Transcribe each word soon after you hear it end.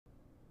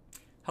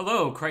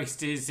Hello,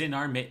 Christ is in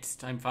our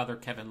midst. I'm Father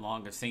Kevin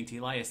Long of St.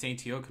 Elias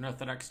Antiochian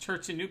Orthodox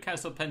Church in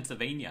Newcastle,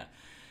 Pennsylvania.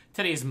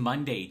 Today is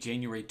Monday,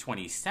 January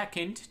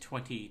 22nd,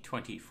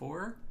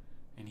 2024,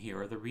 and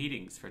here are the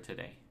readings for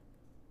today.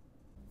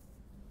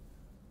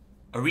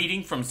 A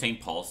reading from St.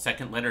 Paul's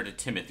second letter to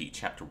Timothy,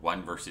 chapter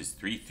 1, verses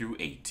 3 through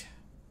 8.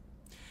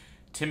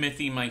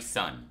 Timothy, my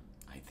son,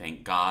 I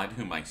thank God,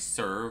 whom I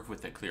serve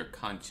with a clear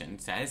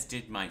conscience, as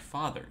did my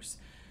fathers,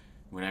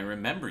 when I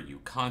remember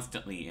you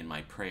constantly in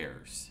my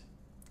prayers.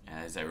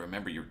 As I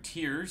remember your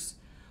tears,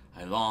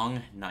 I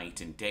long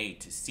night and day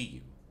to see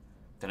you,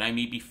 that I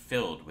may be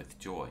filled with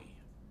joy.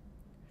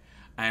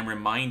 I am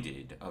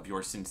reminded of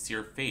your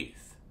sincere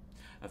faith,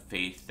 a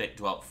faith that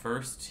dwelt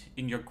first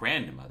in your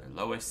grandmother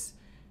Lois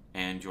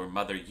and your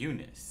mother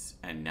Eunice,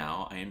 and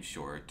now I am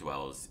sure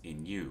dwells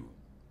in you.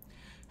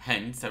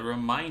 Hence I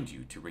remind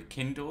you to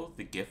rekindle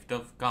the gift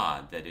of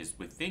God that is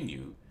within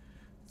you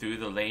through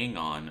the laying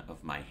on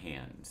of my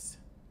hands.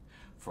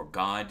 For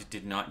God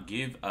did not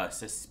give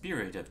us a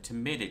spirit of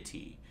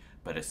timidity,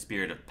 but a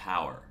spirit of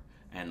power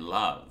and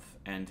love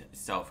and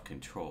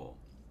self-control.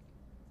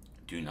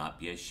 Do not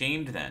be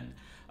ashamed, then,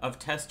 of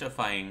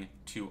testifying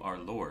to our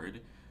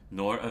Lord,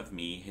 nor of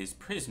me his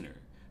prisoner,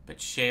 but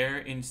share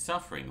in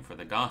suffering for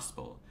the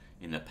gospel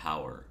in the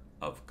power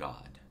of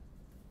God.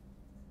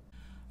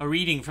 A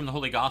reading from the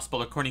Holy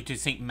Gospel according to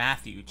St.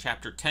 Matthew,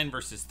 chapter 10,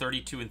 verses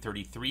 32 and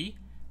 33,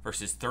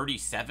 verses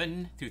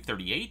 37 through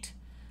 38,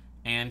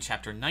 and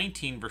chapter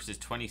 19, verses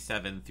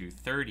 27 through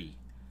 30.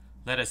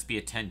 Let us be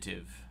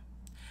attentive.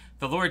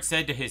 The Lord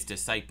said to his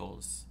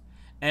disciples,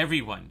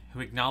 "Everyone who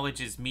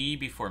acknowledges me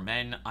before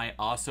men, I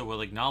also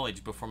will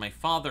acknowledge before my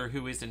Father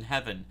who is in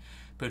heaven.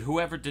 But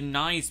whoever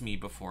denies me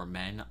before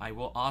men, I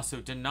will also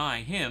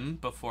deny him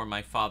before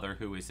my Father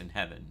who is in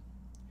heaven.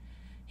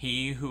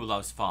 He who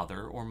loves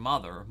father or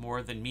mother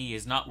more than me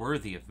is not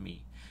worthy of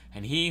me,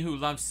 and he who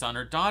loves son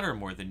or daughter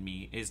more than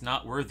me is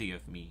not worthy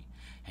of me.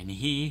 And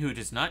he who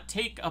does not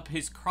take up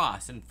his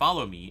cross and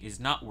follow me is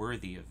not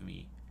worthy of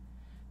me."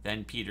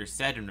 Then Peter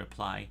said in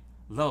reply,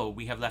 "Lo,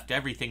 we have left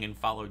everything and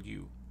followed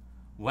you.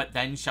 What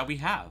then shall we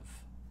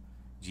have?"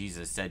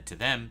 Jesus said to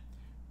them,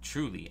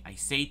 "Truly I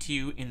say to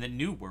you, in the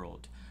new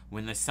world,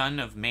 when the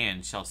Son of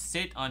Man shall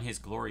sit on his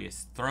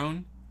glorious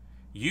throne,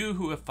 you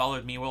who have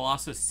followed me will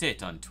also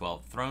sit on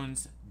 12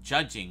 thrones,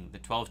 judging the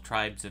 12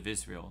 tribes of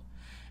Israel.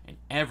 And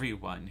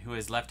everyone who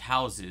has left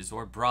houses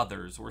or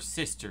brothers or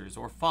sisters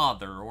or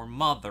father or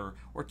mother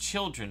or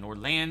children or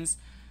lands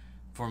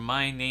for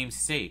my name's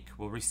sake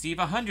will receive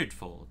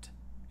 100-fold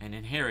and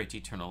inherit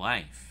eternal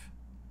life.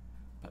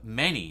 But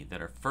many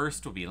that are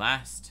first will be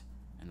last,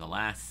 and the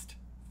last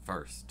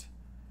first.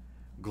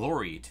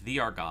 Glory to thee,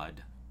 our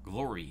God.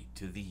 Glory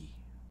to thee."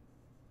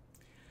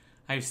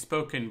 I've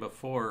spoken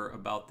before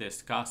about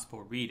this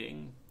gospel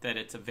reading, that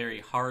it's a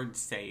very hard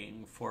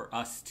saying for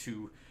us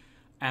to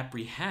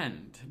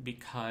apprehend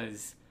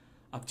because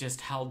of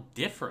just how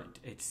different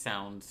it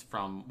sounds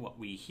from what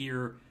we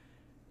hear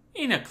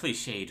in a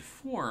cliched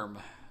form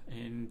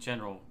in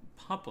general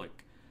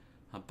public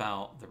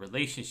about the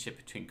relationship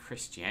between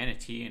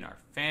Christianity and our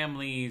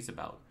families,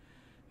 about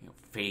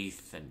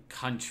faith and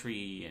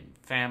country and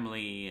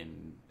family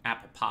and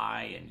apple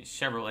pie and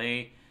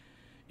Chevrolet.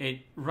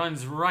 It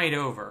runs right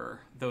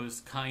over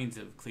those kinds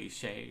of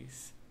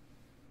cliches.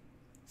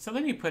 So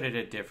let me put it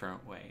a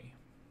different way.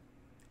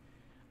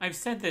 I've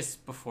said this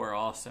before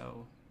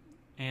also,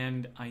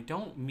 and I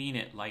don't mean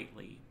it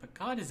lightly, but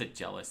God is a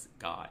jealous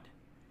God.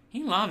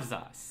 He loves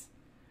us,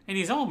 and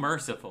he's all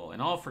merciful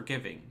and all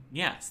forgiving.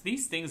 Yes,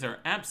 these things are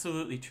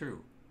absolutely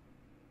true.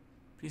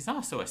 But he's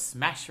also a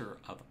smasher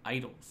of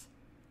idols.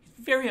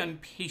 He's very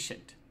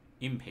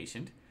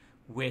impatient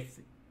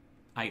with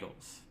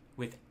idols,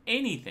 with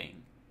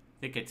anything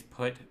that gets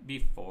put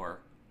before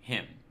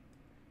him.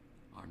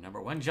 Our number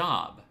one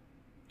job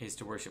is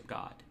to worship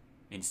God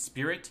in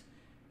spirit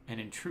and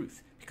in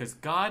truth, because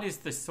God is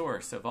the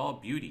source of all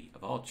beauty,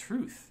 of all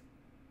truth,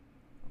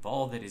 of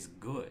all that is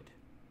good.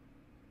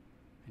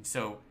 And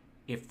so,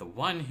 if the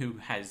one who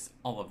has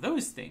all of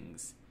those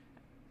things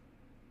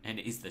and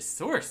is the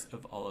source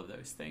of all of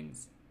those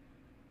things,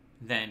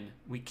 then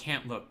we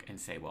can't look and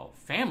say, well,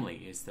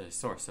 family is the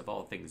source of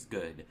all things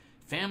good.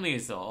 Family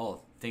is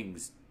all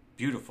things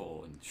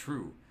beautiful and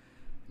true.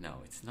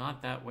 No, it's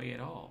not that way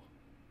at all.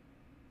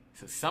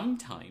 So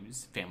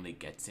sometimes family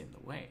gets in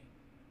the way.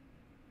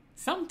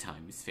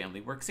 Sometimes family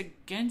works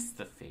against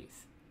the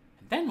faith.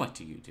 And then what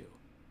do you do?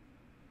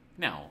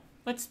 Now,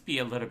 let's be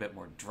a little bit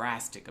more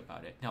drastic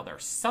about it. Now, there are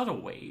subtle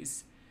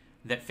ways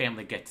that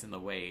family gets in the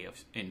way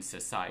in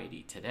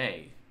society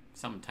today.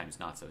 Sometimes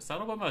not so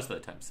subtle, but most of the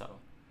time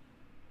subtle.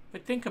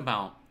 But think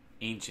about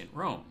ancient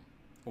Rome,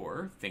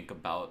 or think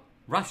about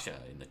Russia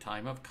in the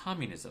time of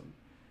communism.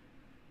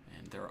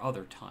 And there are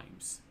other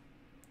times.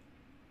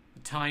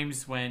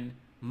 Times when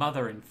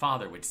mother and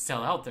father would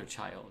sell out their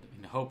child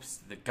in hopes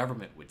that the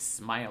government would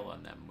smile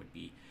on them, would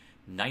be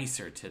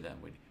nicer to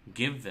them, would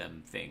give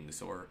them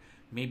things, or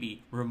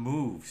maybe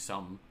remove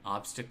some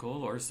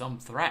obstacle or some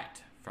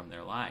threat from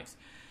their lives.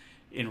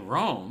 In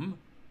Rome,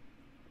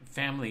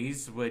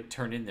 families would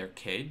turn in their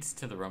kids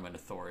to the Roman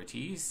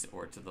authorities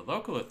or to the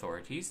local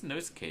authorities, and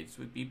those kids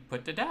would be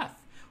put to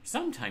death.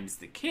 Sometimes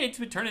the kids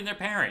would turn in their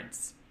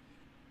parents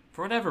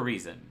for whatever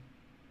reason.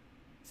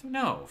 So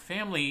no,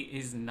 family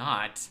is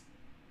not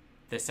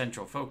the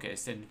central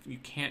focus, and you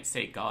can't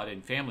say God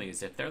and family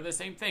as if they're the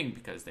same thing,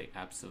 because they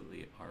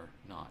absolutely are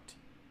not.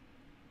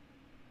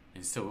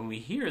 And so when we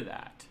hear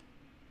that,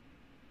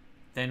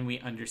 then we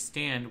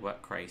understand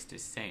what Christ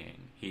is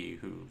saying. He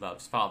who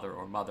loves father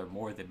or mother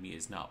more than me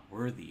is not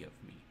worthy of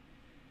me.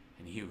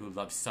 And he who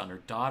loves son or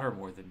daughter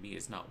more than me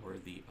is not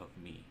worthy of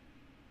me.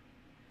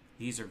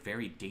 These are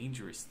very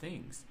dangerous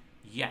things.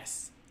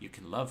 Yes, you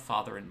can love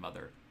father and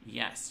mother.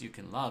 Yes, you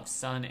can love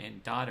son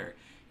and daughter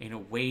in a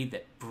way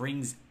that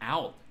brings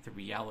out the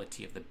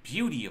reality of the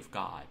beauty of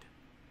God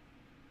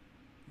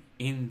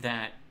in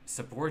that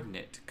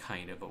subordinate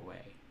kind of a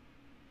way.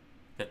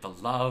 That the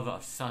love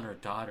of son or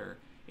daughter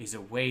is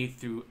a way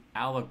through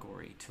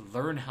allegory to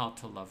learn how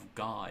to love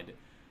God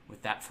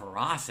with that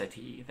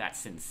ferocity, that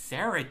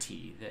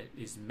sincerity that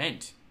is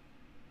meant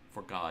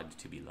for God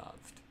to be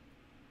loved.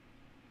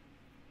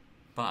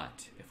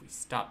 But if we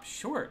stop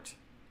short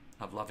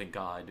of loving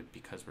God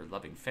because we're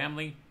loving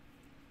family,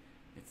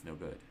 it's no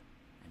good.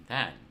 And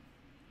then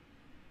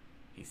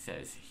he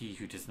says, he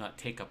who does not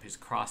take up his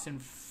cross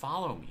and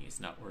follow me is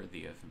not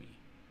worthy of me.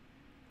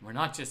 We're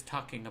not just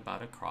talking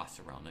about a cross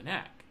around the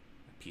neck,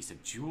 a piece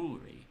of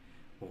jewelry,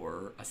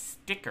 or a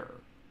sticker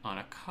on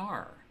a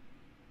car.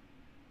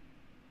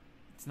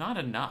 It's not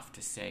enough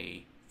to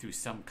say through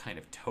some kind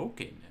of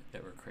token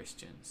that we're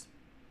Christians.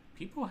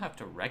 People have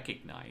to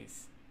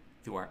recognize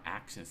through our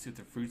actions, through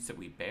the fruits that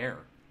we bear,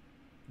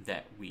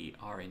 that we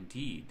are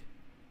indeed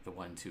the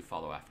ones who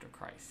follow after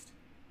Christ.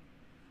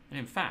 And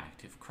in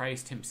fact, if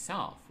Christ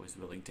himself was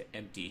willing to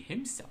empty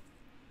himself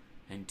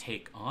and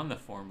take on the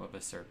form of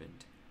a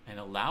servant and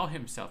allow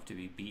himself to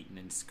be beaten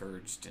and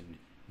scourged and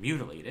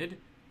mutilated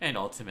and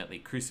ultimately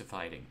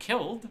crucified and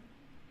killed,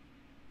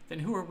 then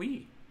who are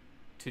we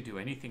to do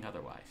anything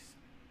otherwise?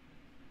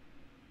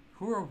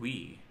 Who are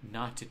we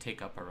not to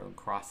take up our own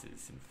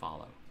crosses and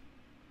follow?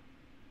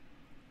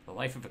 The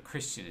life of a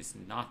Christian is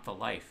not the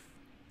life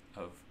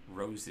of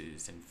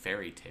roses and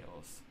fairy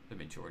tales the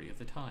majority of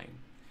the time.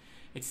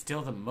 It's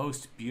still the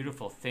most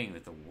beautiful thing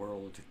that the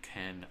world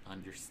can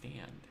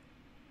understand.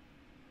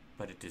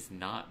 But it does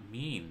not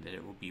mean that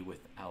it will be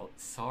without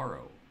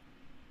sorrow,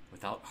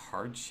 without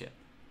hardship,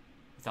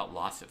 without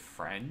loss of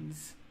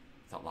friends,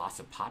 without loss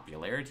of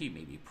popularity,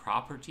 maybe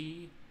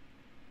property,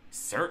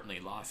 certainly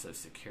loss of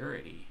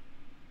security.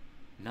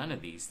 None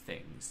of these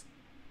things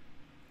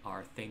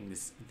are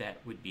things that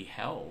would be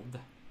held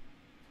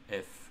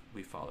if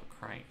we follow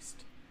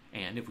Christ.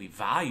 And if we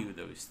value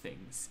those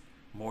things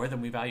more than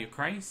we value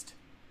Christ,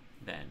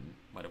 then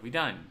what have we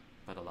done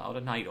but allowed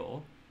an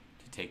idol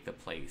to take the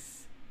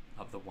place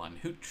of the one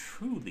who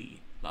truly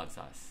loves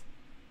us,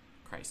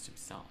 Christ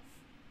himself?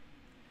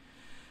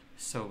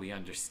 So we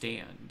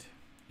understand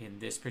in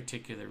this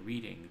particular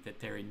reading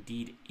that there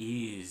indeed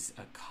is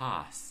a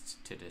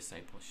cost to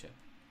discipleship.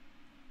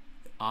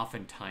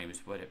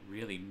 Oftentimes what it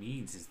really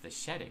means is the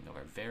shedding of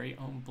our very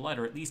own blood,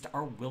 or at least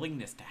our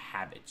willingness to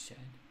have it shed.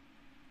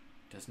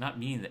 It does not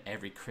mean that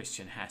every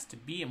Christian has to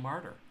be a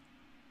martyr,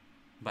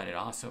 but it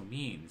also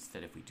means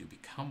that if we do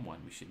become one,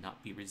 we should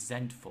not be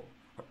resentful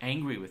or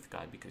angry with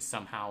God because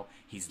somehow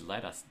he's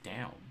let us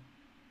down.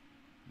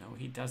 No,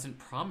 he doesn't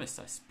promise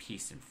us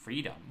peace and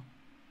freedom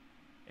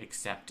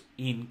except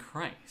in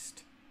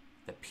Christ.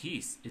 The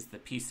peace is the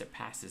peace that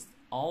passes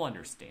all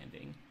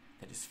understanding,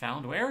 that is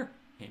found where?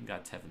 In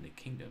God's heavenly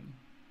kingdom.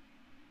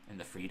 And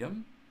the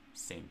freedom?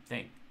 Same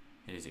thing.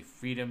 It is a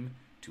freedom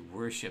to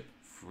worship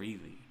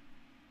freely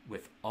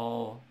with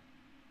all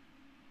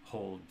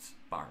holds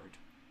barred.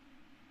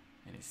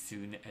 And as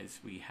soon as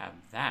we have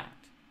that,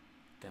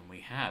 then we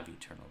have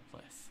eternal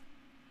bliss.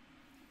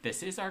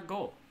 This is our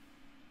goal.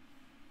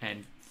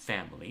 And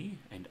family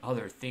and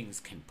other things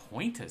can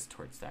point us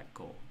towards that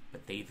goal,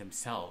 but they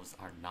themselves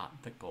are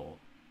not the goal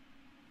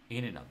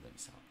in and of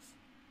themselves.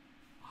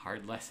 A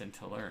hard lesson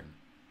to learn,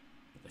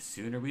 but the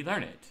sooner we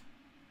learn it,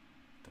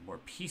 the more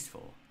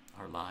peaceful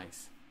our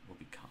lives will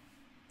become.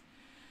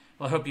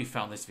 Well, I hope you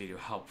found this video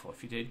helpful.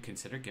 If you did,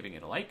 consider giving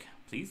it a like.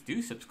 Please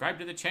do subscribe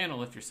to the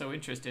channel if you're so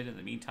interested. In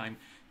the meantime,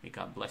 may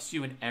God bless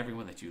you and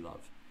everyone that you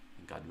love.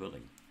 And God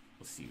willing,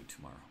 we'll see you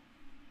tomorrow.